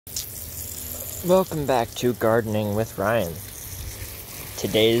Welcome back to Gardening with Ryan.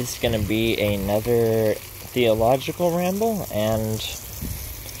 Today's going to be another theological ramble, and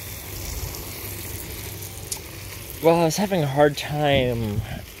well, I was having a hard time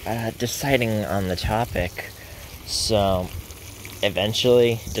deciding on the topic, so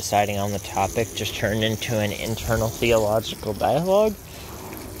eventually deciding on the topic just turned into an internal theological dialogue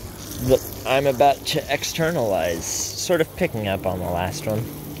that I'm about to externalize, sort of picking up on the last one.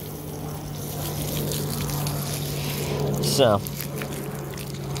 So,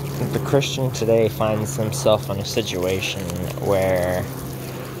 the Christian today finds himself in a situation where,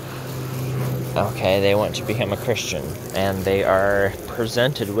 okay, they want to become a Christian, and they are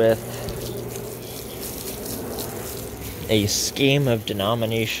presented with a scheme of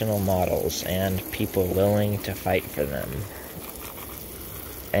denominational models and people willing to fight for them.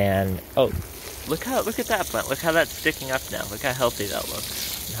 And, oh, look at that plant. Look how that's sticking up now. Look how healthy that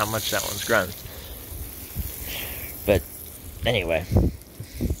looks, and how much that one's grown. But anyway,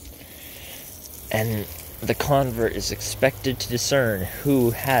 and the convert is expected to discern who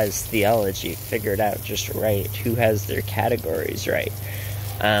has theology figured out just right, who has their categories right.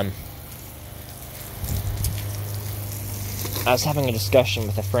 I was having a discussion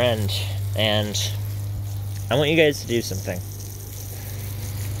with a friend, and I want you guys to do something.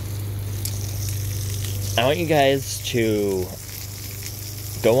 I want you guys to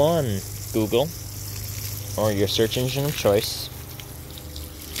go on Google, or your search engine of choice,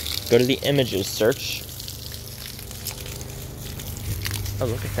 go to the images search. Oh,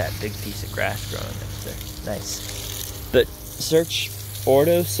 look at that big piece of grass growing up there. Nice. But search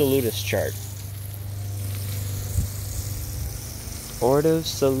Ordo Salutis chart. Ordo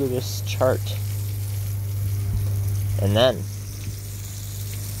Salutis chart. And then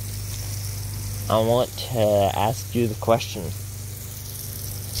I want to ask you the question.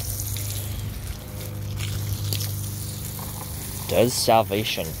 Does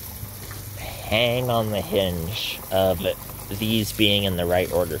salvation hang on the hinge of these being in the right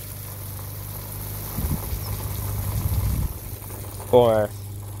order? Or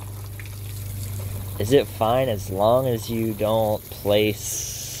is it fine as long as you don't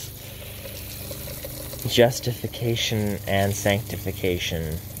place justification and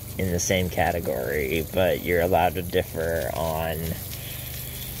sanctification in the same category, but you're allowed to differ on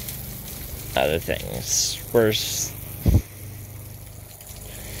other things? Where's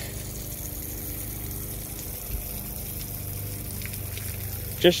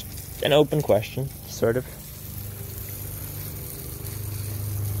just an open question, sort of.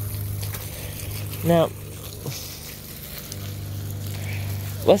 Now,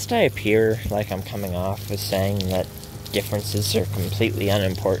 lest I appear like I'm coming off as saying that differences are completely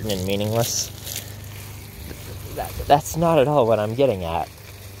unimportant and meaningless, that's not at all what I'm getting at.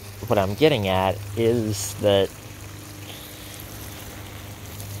 What I'm getting at is that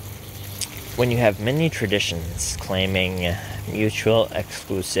when you have many traditions claiming mutual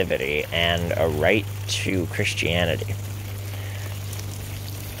exclusivity and a right to Christianity,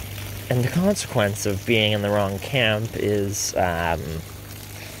 and the consequence of being in the wrong camp is an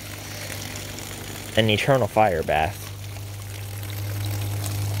eternal fire bath.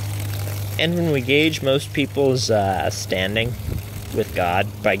 And when we gauge most people's standing with God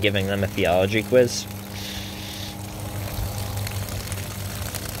by giving them a theology quiz,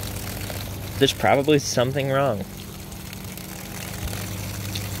 there's probably something wrong.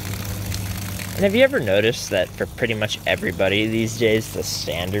 And have you ever noticed that for pretty much everybody these days, the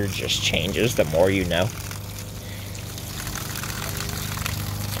standard just changes the more you know?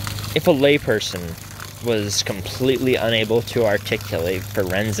 If a layperson was completely unable to articulate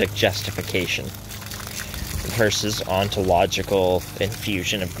forensic justification versus ontological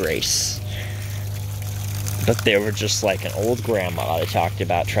infusion of grace, but they were just like an old grandma that talked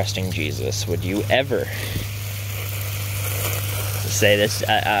about trusting Jesus, would you ever say this,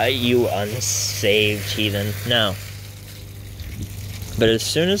 you unsaved heathen? No. But as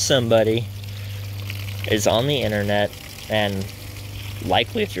soon as somebody is on the internet, and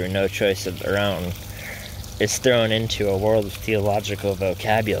likely through no choice of their own, is thrown into a world of theological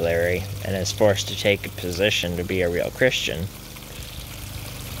vocabulary and is forced to take a position to be a real Christian,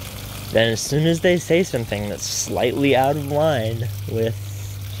 then as soon as they say something that's slightly out of line with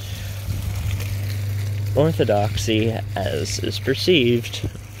orthodoxy as is perceived,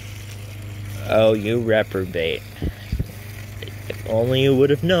 oh, you reprobate. If only you would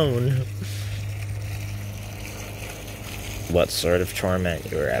have known what sort of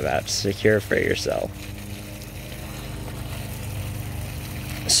torment you were about to secure for yourself.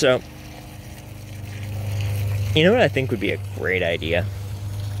 So, you know what I think would be a great idea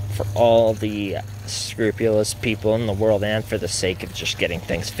for all the scrupulous people in the world and for the sake of just getting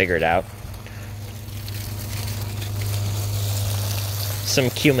things figured out. Some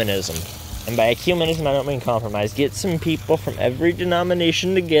ecumenism. And by ecumenism, I don't mean compromise. Get some people from every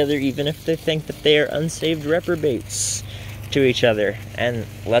denomination together, even if they think that they are unsaved reprobates, to each other, and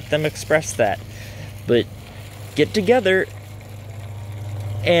let them express that. But get together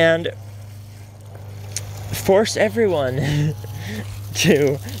and force everyone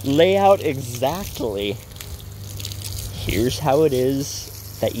to lay out exactly, here's how it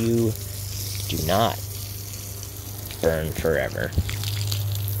is that you do not burn forever.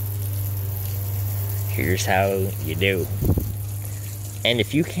 Here's how you do. And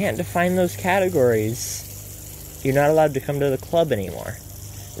if you can't define those categories, you're not allowed to come to the club anymore,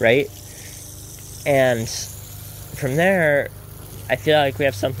 right? And from there, I feel like we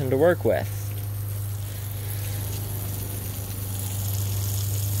have something to work with.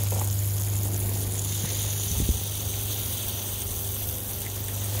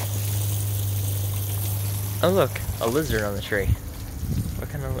 Oh look, a lizard on the tree. What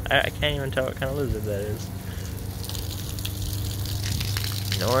kind of... I can't even tell what kind of lizard that is.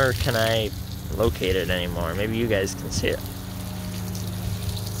 Nor can I locate it anymore. Maybe you guys can see it.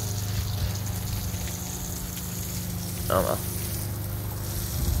 Oh well.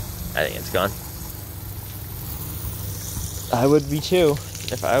 I think it's gone. I would be too,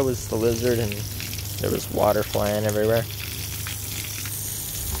 if I was the lizard and there was water flying everywhere.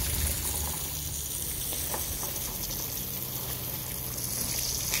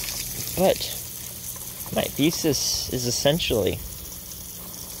 But my thesis is essentially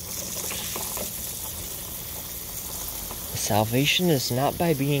salvation is not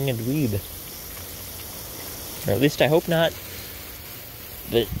by being a dweeb. Or at least I hope not.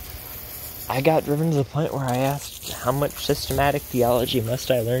 But I got driven to the point where I asked, how much systematic theology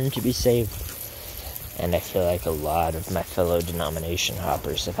must I learn to be saved? And I feel like a lot of my fellow denomination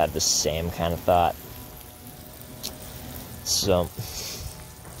hoppers have had the same kind of thought. So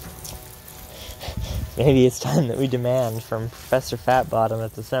maybe it's time that we demand from Professor Fatbottom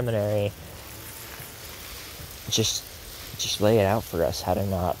at the seminary, just lay it out for us how to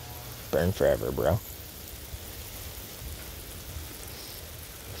not burn forever, bro.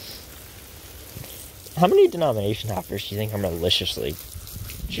 How many denomination hoppers do you think are maliciously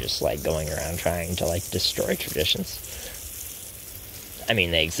just, like, going around trying to, like, destroy traditions? I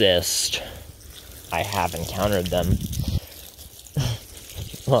mean, they exist. I have encountered them.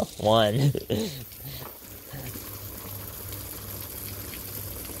 Well, one.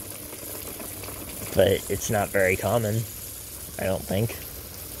 But it's not very common, I don't think.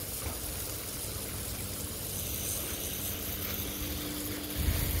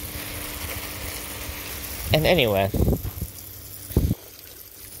 And anyway,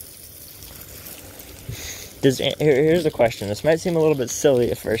 here's a question. This might seem a little bit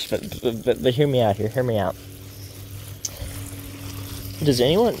silly at first, but hear me out here. Hear me out. Does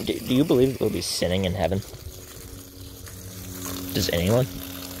anyone, do you believe we'll be sinning in heaven? Does anyone?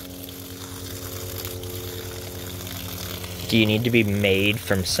 Do you need to be made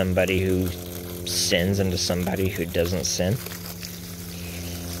from somebody who sins into somebody who doesn't sin?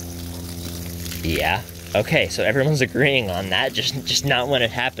 Yeah. Okay, so everyone's agreeing on that, just not when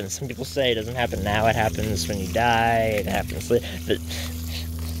it happens. Some people say it doesn't happen now, it happens when you die, it happens later. But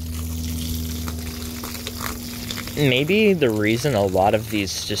maybe the reason a lot of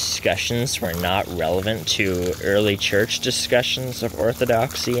these discussions were not relevant to early church discussions of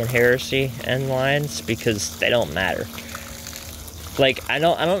orthodoxy and heresy and lines, because they don't matter. Like, I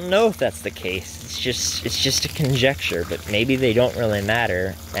don't know if that's the case. It's just a conjecture, but maybe they don't really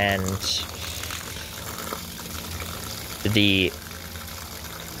matter, and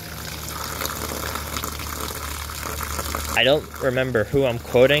I don't remember who I'm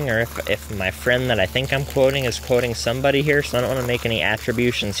quoting, or if my friend that I think I'm quoting is quoting somebody here, so I don't want to make any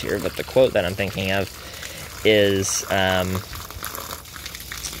attributions here, but the quote that I'm thinking of is, how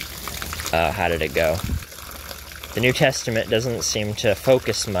did it go? The New Testament doesn't seem to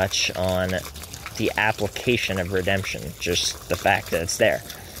focus much on the application of redemption, just the fact that it's there.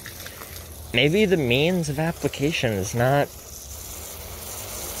 Maybe the means of application is not...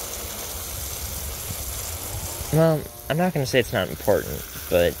 Well, I'm not going to say it's not important,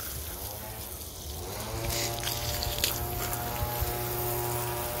 but...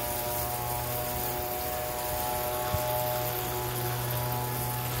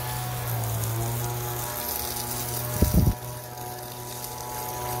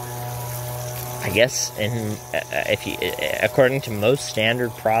 I guess according to most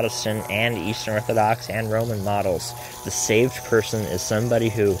standard Protestant and Eastern Orthodox and Roman models, the saved person is somebody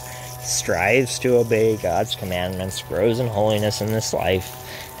who strives to obey God's commandments, grows in holiness in this life,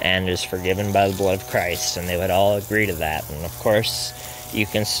 and is forgiven by the blood of Christ, and they would all agree to that. And of course, you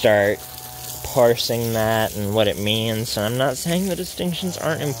can start parsing that and what it means, and I'm not saying the distinctions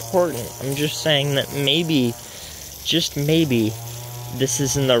aren't important. I'm just saying that maybe, just maybe, this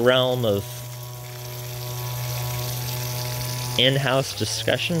is in the realm of in-house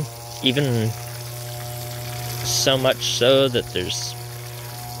discussion, even so much so that there's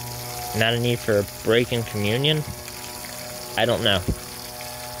not a need for a break in communion. I don't know.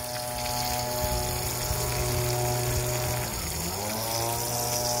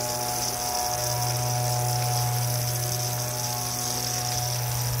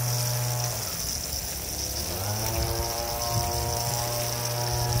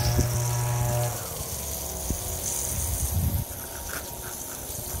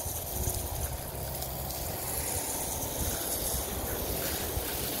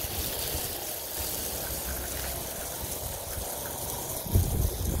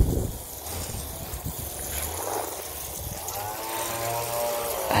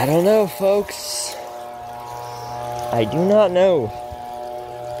 I don't know, folks. I do not know.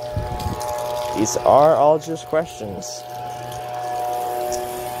 These are all just questions.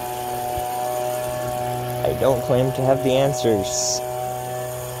 I don't claim to have the answers.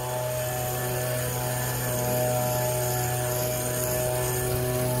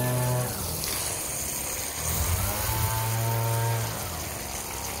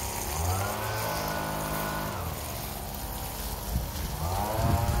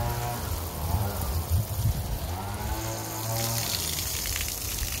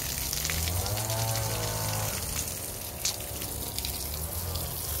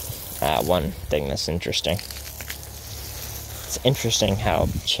 One thing that's interesting. It's interesting how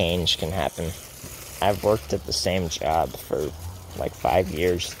change can happen. I've worked at the same job for like 5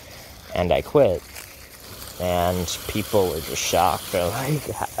 years, and I quit. And people were just shocked. They're like,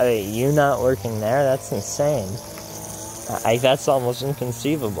 hey, you not working there? That's insane. That's almost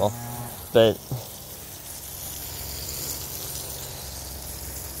inconceivable. But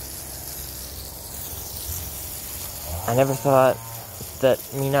I never thought that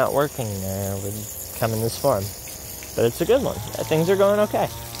me not working there would come in this form. But it's a good one. Things are going okay.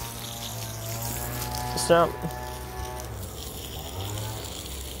 So,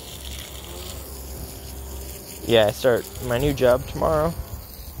 yeah, I start my new job tomorrow.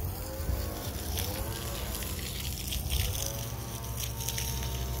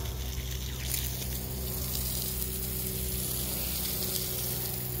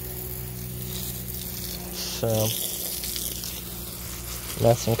 So,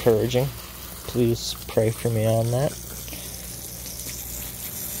 that's encouraging. Please pray for me on that.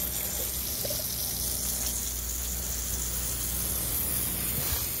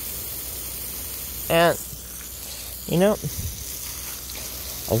 And, you know,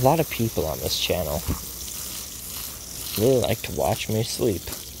 a lot of people on this channel really like to watch me sleep.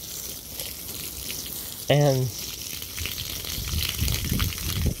 And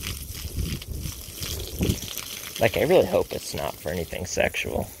like, I really hope it's not for anything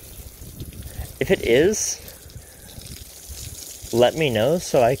sexual. If it is, let me know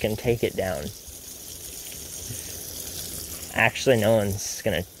so I can take it down. Actually, no one's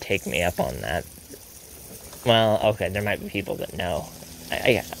gonna take me up on that. Well, okay, there might be people that know.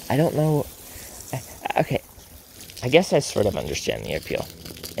 I don't know. Okay, I guess I sort of understand the appeal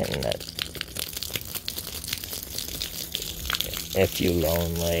in that if you're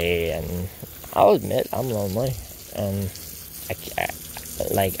lonely, and I'll admit I'm lonely, and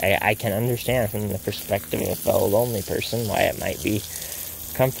I can understand from the perspective of a fellow lonely person why it might be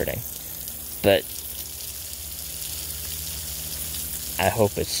comforting. But I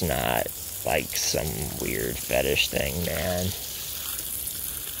hope it's not like some weird fetish thing, man.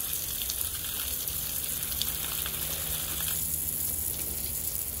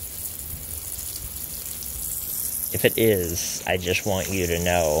 If it is, I just want you to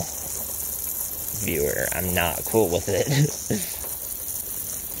know, viewer, I'm not cool with it.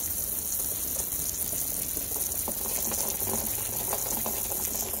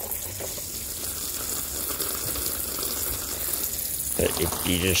 But if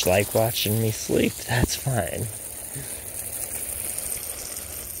you just like watching me sleep, that's fine.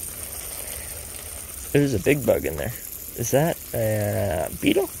 There's a big bug in there. Is that a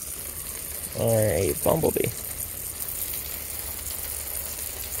beetle? Or a bumblebee?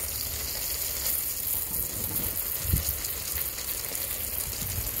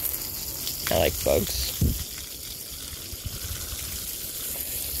 I like bugs.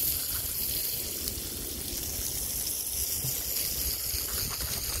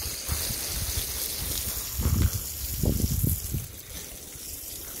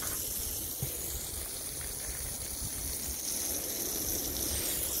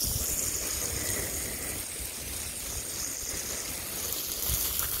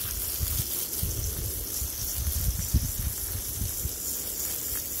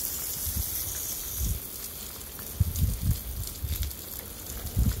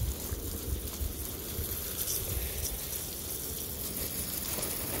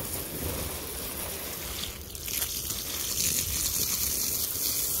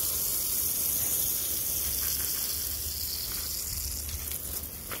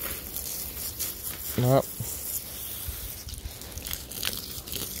 Well,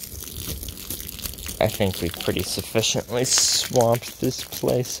 I think we've pretty sufficiently swamped this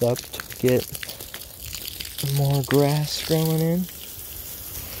place up to get more grass growing in.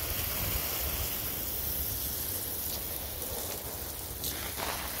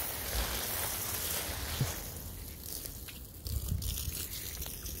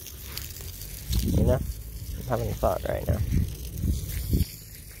 You know, I'm having a thought right now.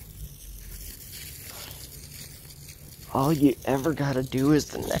 All you ever gotta do is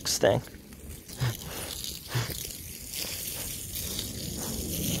the next thing.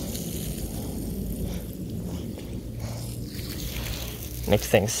 Makes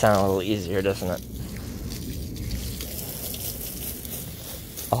things sound a little easier, doesn't it?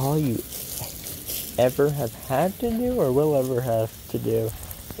 All you ever have had to do or will ever have to do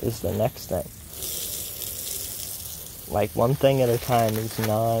is the next thing. Like, one thing at a time is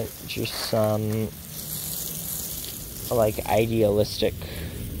not just some like idealistic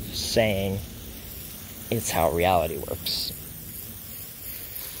saying. It's how reality works.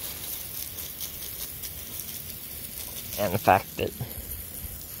 And the fact that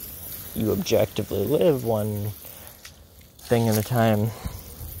you objectively live one thing at a time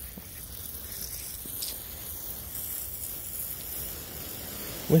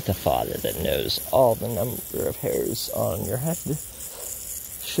with a Father that knows all the number of hairs on your head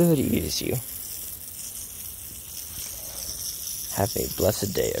should ease you. Have a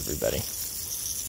blessed day, everybody.